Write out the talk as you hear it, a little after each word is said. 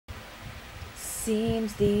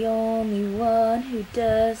Seems the only one who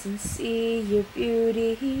doesn't see your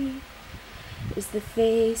beauty is the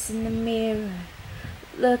face in the mirror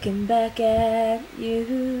looking back at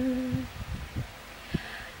you.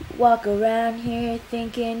 Walk around here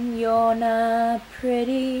thinking you're not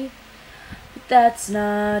pretty, but that's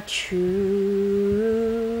not true.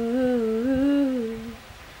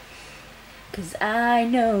 'Cause I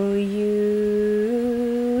know you.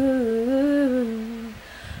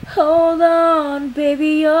 Hold on, baby,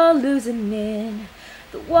 you're losing it.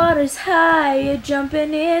 The water's high, you're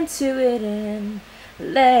jumping into it and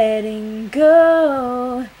letting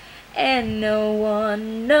go. And no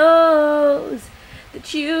one knows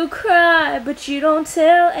that you cry, but you don't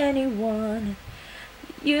tell anyone.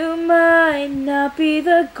 You might not be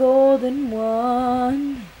the golden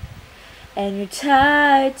one, and you're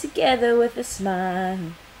tied together with a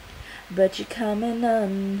smile, but you're coming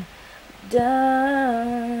undone.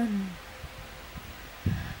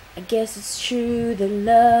 I guess it's true that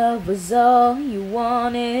love was all you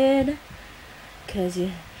wanted, 'cause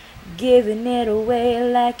you're giving it away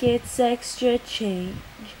like it's extra change,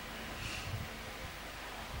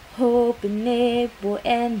 hoping it will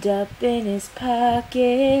end up in his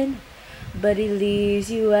pocket, but he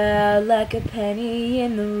leaves you out like a penny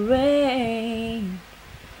in the rain.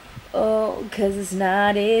 Oh, 'cause it's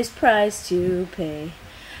not his price to pay,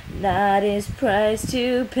 not his price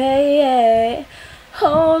to pay.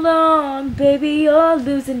 Hold on, baby, you're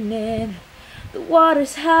losing it. The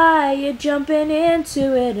water's high, you're jumping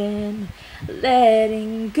into it and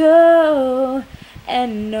letting go.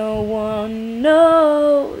 And no one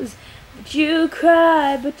knows that you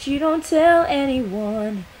cry, but you don't tell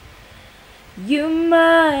anyone. You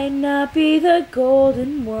might not be the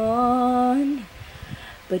golden one,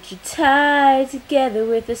 but you're tied together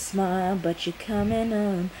with a smile, but you're coming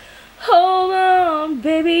on. Hold on,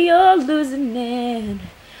 baby, you're losing it.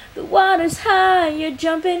 The water's high, you're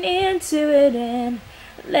jumping into it and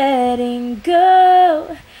letting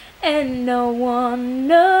go. And no one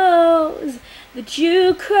knows that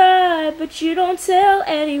you cry, but you don't tell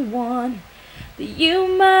anyone. That you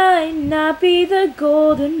might not be the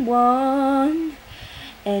golden one,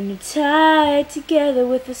 and you're tied together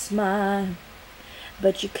with a smile,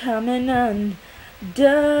 but you're coming undone.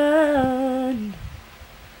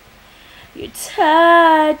 You're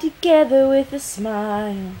tied together with a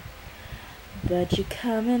smile, but you're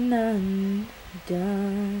coming undone.